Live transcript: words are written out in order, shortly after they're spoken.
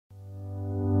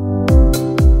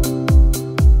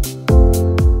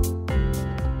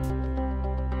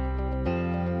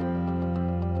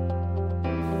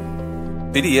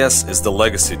PDS is the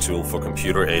legacy tool for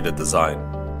computer-aided design.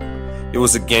 It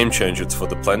was a game changer for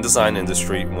the plan design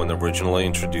industry when originally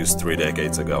introduced 3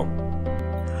 decades ago.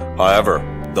 However,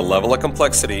 the level of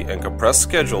complexity and compressed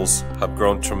schedules have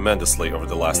grown tremendously over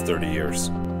the last 30 years.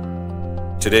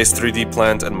 Today's 3D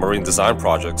plant and marine design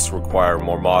projects require a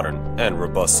more modern and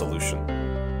robust solution.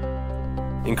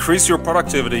 Increase your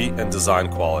productivity and design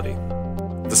quality.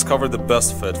 Discover the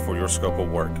best fit for your scope of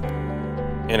work.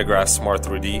 Intergraph Smart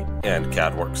 3D and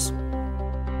CADWorx.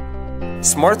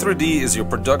 Smart 3D is your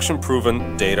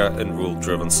production-proven, data and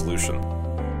rule-driven solution.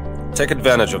 Take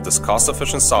advantage of this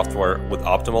cost-efficient software with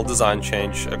optimal design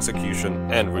change,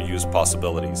 execution, and reuse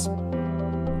possibilities.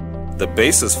 The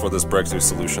basis for this breakthrough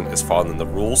solution is found in the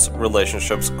rules,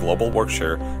 relationships, global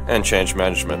workshare, and change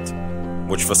management,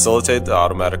 which facilitate the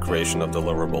automatic creation of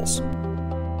deliverables.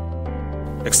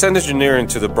 Extend engineering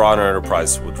to the broader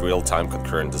enterprise with real-time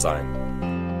concurrent design.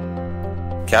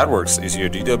 CADWorx is your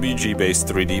DWG-based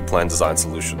 3D plan design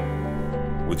solution.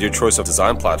 With your choice of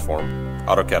design platform,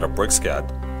 AutoCAD or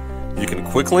BricsCAD, you can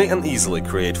quickly and easily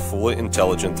create fully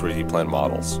intelligent 3D plan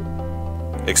models.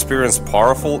 Experience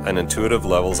powerful and intuitive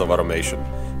levels of automation,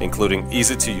 including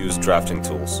easy-to-use drafting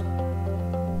tools.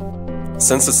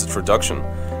 Since its introduction,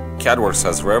 CADWorx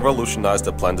has revolutionized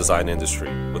the plan design industry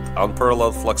with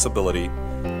unparalleled flexibility,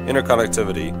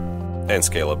 interconnectivity, and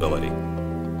scalability.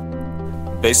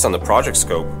 Based on the project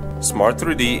scope, Smart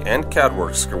 3D and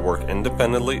CADWorx can work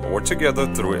independently or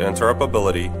together through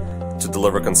interoperability to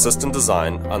deliver consistent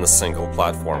design on a single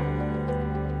platform.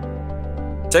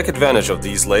 Take advantage of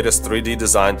these latest 3D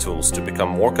design tools to become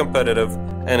more competitive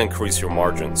and increase your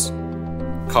margins.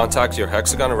 Contact your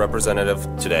Hexagon representative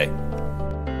today.